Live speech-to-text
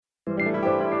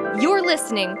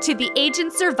listening to the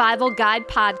Agent Survival Guide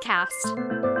podcast,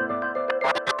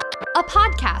 a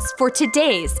podcast for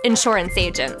today's insurance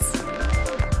agents.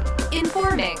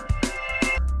 Informing,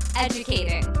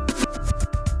 educating,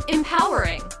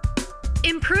 empowering,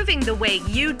 improving the way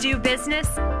you do business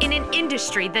in an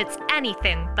industry that's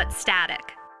anything but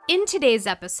static. In today's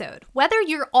episode, whether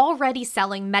you're already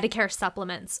selling Medicare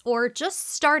supplements or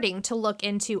just starting to look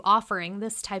into offering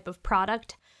this type of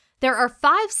product, there are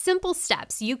 5 simple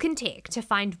steps you can take to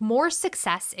find more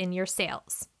success in your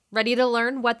sales. Ready to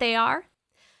learn what they are?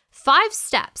 5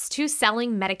 steps to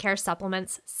selling Medicare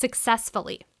supplements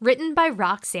successfully, written by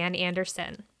Roxanne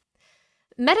Anderson.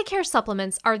 Medicare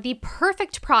supplements are the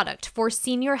perfect product for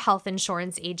senior health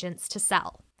insurance agents to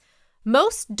sell.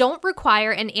 Most don't require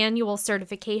an annual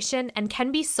certification and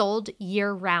can be sold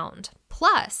year-round.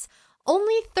 Plus,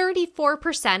 only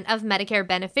 34% of Medicare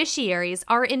beneficiaries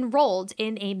are enrolled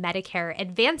in a Medicare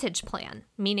Advantage plan,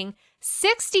 meaning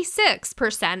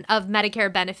 66% of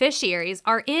Medicare beneficiaries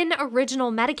are in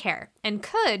Original Medicare and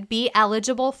could be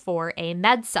eligible for a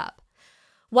MedSup.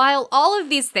 While all of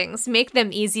these things make them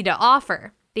easy to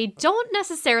offer, they don't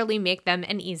necessarily make them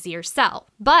an easier sell.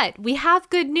 But we have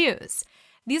good news.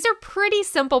 These are pretty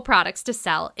simple products to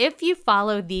sell if you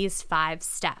follow these 5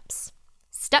 steps.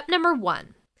 Step number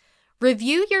 1.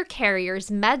 Review your carrier's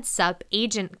MedSup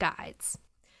agent guides.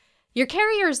 Your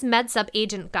carrier's MedSup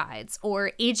agent guides,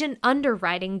 or agent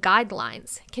underwriting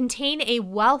guidelines, contain a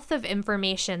wealth of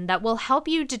information that will help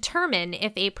you determine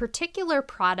if a particular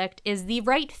product is the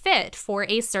right fit for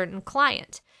a certain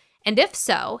client, and if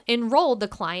so, enroll the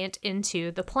client into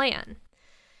the plan.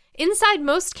 Inside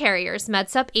most carriers'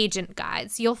 MedSup agent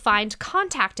guides, you'll find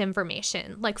contact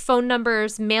information like phone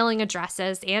numbers, mailing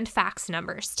addresses, and fax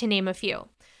numbers, to name a few.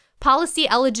 Policy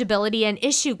eligibility and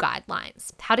issue guidelines,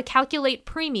 how to calculate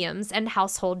premiums and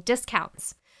household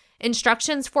discounts,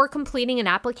 instructions for completing an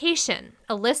application,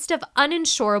 a list of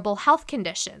uninsurable health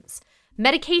conditions,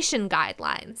 medication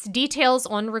guidelines, details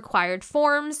on required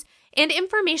forms, and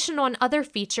information on other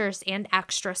features and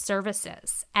extra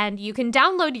services. And you can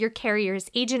download your carrier's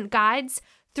agent guides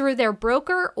through their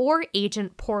broker or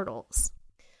agent portals.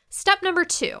 Step number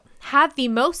 2, have the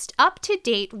most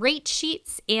up-to-date rate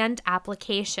sheets and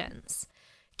applications.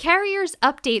 Carriers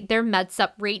update their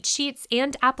MedSup rate sheets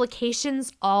and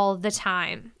applications all the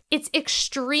time. It's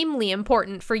extremely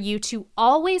important for you to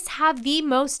always have the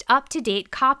most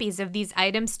up-to-date copies of these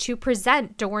items to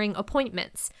present during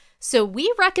appointments. So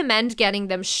we recommend getting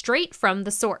them straight from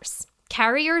the source,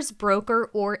 carriers,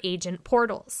 broker, or agent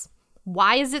portals.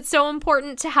 Why is it so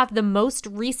important to have the most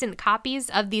recent copies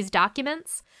of these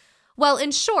documents? Well,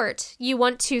 in short, you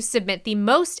want to submit the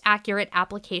most accurate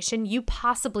application you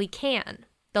possibly can.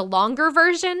 The longer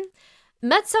version?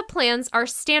 MedSup plans are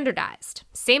standardized.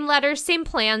 Same letters, same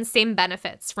plans, same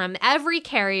benefits from every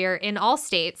carrier in all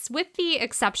states, with the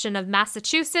exception of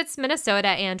Massachusetts, Minnesota,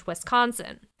 and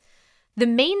Wisconsin. The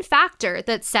main factor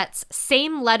that sets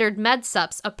same lettered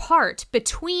MedSups apart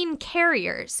between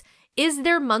carriers is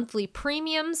their monthly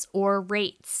premiums or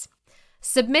rates.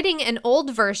 Submitting an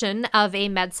old version of a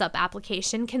MedSup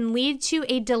application can lead to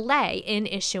a delay in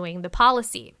issuing the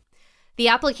policy. The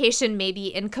application may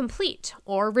be incomplete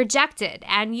or rejected,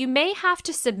 and you may have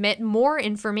to submit more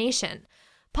information,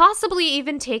 possibly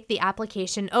even take the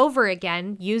application over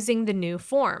again using the new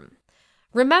form.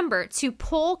 Remember to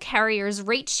pull carriers'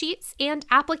 rate sheets and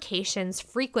applications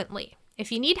frequently.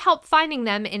 If you need help finding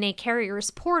them in a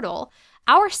carrier's portal,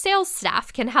 our sales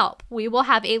staff can help. We will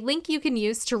have a link you can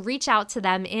use to reach out to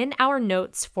them in our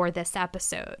notes for this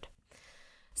episode.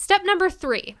 Step number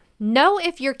 3, know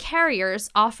if your carriers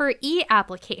offer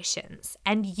e-applications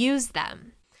and use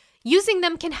them. Using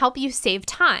them can help you save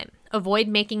time, avoid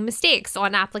making mistakes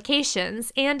on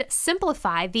applications, and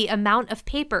simplify the amount of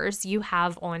papers you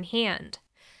have on hand.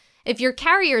 If your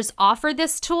carriers offer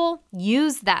this tool,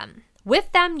 use them.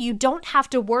 With them, you don't have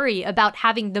to worry about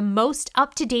having the most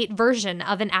up-to-date version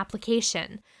of an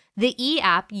application. The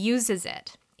e-app uses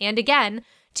it. And again,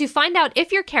 to find out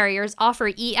if your carriers offer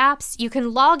e-apps, you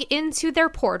can log into their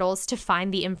portals to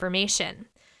find the information.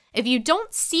 If you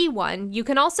don't see one, you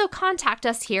can also contact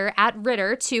us here at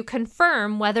Ritter to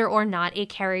confirm whether or not a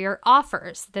carrier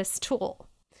offers this tool.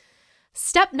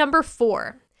 Step number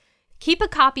 4. Keep a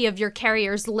copy of your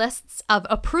carrier's lists of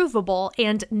approvable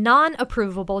and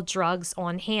non-approvable drugs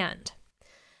on hand.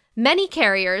 Many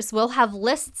carriers will have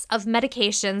lists of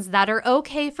medications that are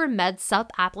okay for MedSup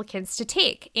applicants to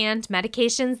take and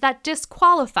medications that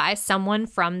disqualify someone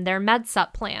from their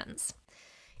MedSup plans.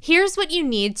 Here's what you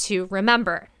need to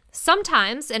remember.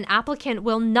 Sometimes an applicant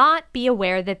will not be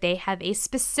aware that they have a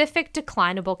specific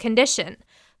declinable condition,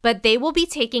 but they will be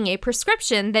taking a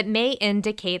prescription that may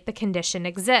indicate the condition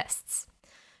exists.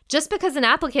 Just because an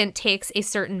applicant takes a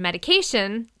certain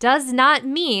medication does not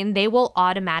mean they will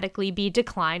automatically be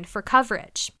declined for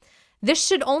coverage. This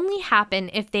should only happen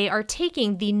if they are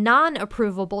taking the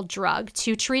non-approvable drug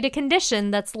to treat a condition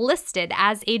that's listed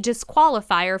as a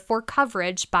disqualifier for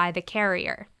coverage by the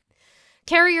carrier.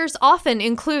 Carriers often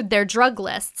include their drug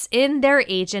lists in their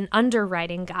agent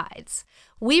underwriting guides.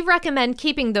 We recommend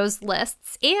keeping those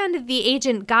lists and the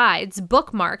agent guides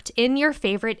bookmarked in your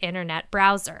favorite internet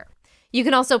browser. You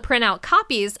can also print out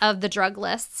copies of the drug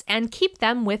lists and keep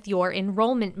them with your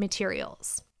enrollment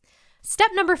materials.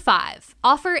 Step number 5,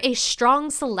 offer a strong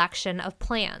selection of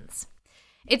plans.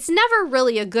 It's never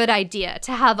really a good idea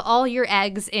to have all your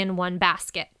eggs in one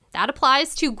basket. That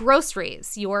applies to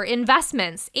groceries, your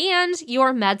investments, and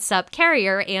your MedSup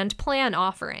carrier and plan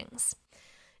offerings.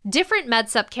 Different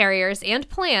MedSup carriers and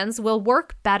plans will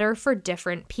work better for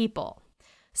different people.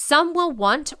 Some will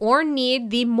want or need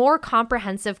the more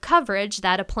comprehensive coverage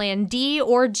that a Plan D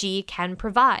or G can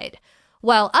provide,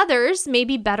 while others may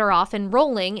be better off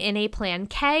enrolling in a Plan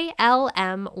K, L,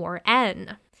 M, or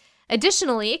N.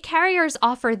 Additionally, carriers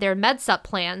offer their MedSup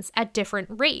plans at different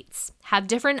rates, have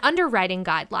different underwriting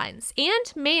guidelines,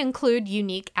 and may include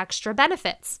unique extra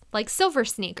benefits, like silver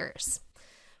sneakers.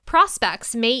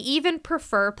 Prospects may even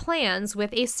prefer plans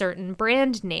with a certain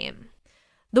brand name.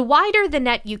 The wider the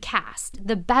net you cast,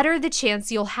 the better the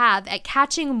chance you'll have at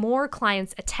catching more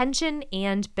clients' attention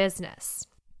and business.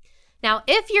 Now,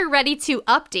 if you're ready to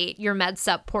update your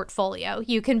MedSup portfolio,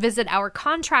 you can visit our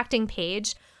contracting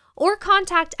page or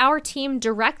contact our team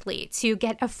directly to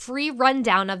get a free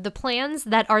rundown of the plans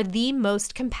that are the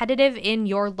most competitive in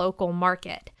your local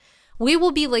market. We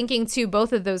will be linking to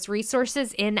both of those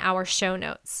resources in our show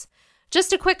notes.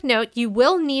 Just a quick note, you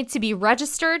will need to be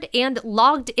registered and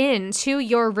logged in to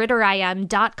your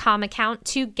RitterIM.com account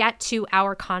to get to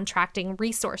our contracting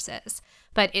resources.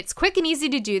 But it's quick and easy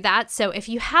to do that, so if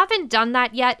you haven't done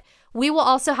that yet, we will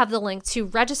also have the link to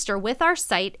register with our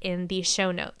site in the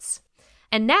show notes.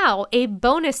 And now, a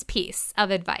bonus piece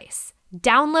of advice.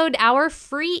 Download our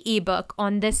free ebook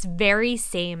on this very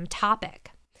same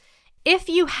topic. If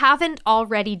you haven't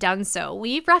already done so,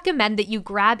 we recommend that you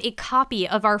grab a copy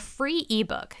of our free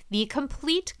ebook, The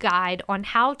Complete Guide on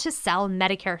How to Sell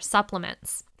Medicare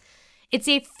Supplements. It's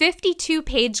a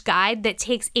 52-page guide that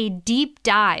takes a deep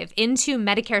dive into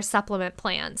Medicare supplement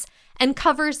plans and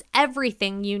covers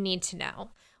everything you need to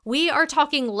know. We are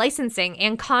talking licensing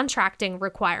and contracting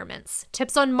requirements,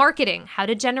 tips on marketing, how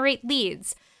to generate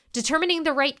leads, determining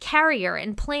the right carrier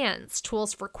and plans,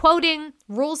 tools for quoting,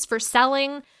 rules for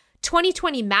selling,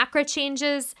 2020 macro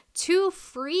changes, 2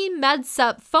 free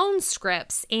MedSup phone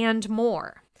scripts, and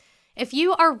more. If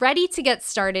you are ready to get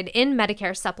started in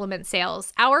Medicare supplement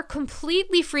sales, our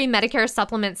completely free Medicare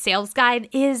supplement sales guide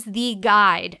is the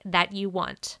guide that you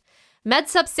want.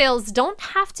 MedSup sales don't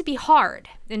have to be hard.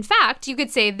 In fact, you could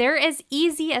say they're as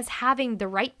easy as having the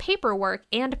right paperwork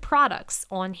and products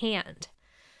on hand.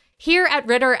 Here at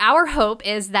Ritter, our hope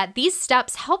is that these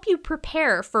steps help you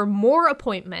prepare for more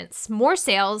appointments, more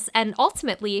sales, and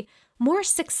ultimately, more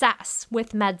success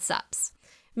with MedSups.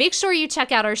 Make sure you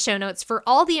check out our show notes for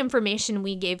all the information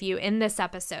we gave you in this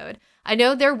episode. I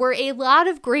know there were a lot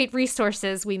of great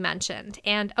resources we mentioned.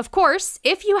 And of course,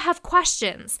 if you have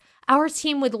questions, our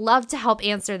team would love to help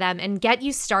answer them and get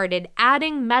you started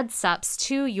adding MedSups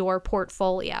to your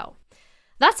portfolio.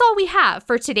 That's all we have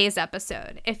for today's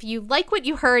episode. If you like what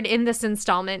you heard in this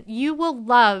installment, you will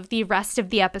love the rest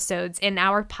of the episodes in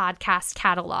our podcast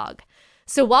catalog.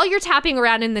 So while you're tapping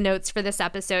around in the notes for this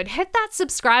episode, hit that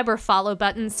subscribe or follow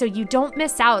button so you don't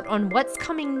miss out on what's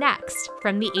coming next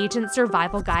from the Agent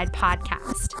Survival Guide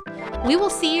podcast. We will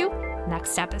see you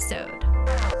next episode.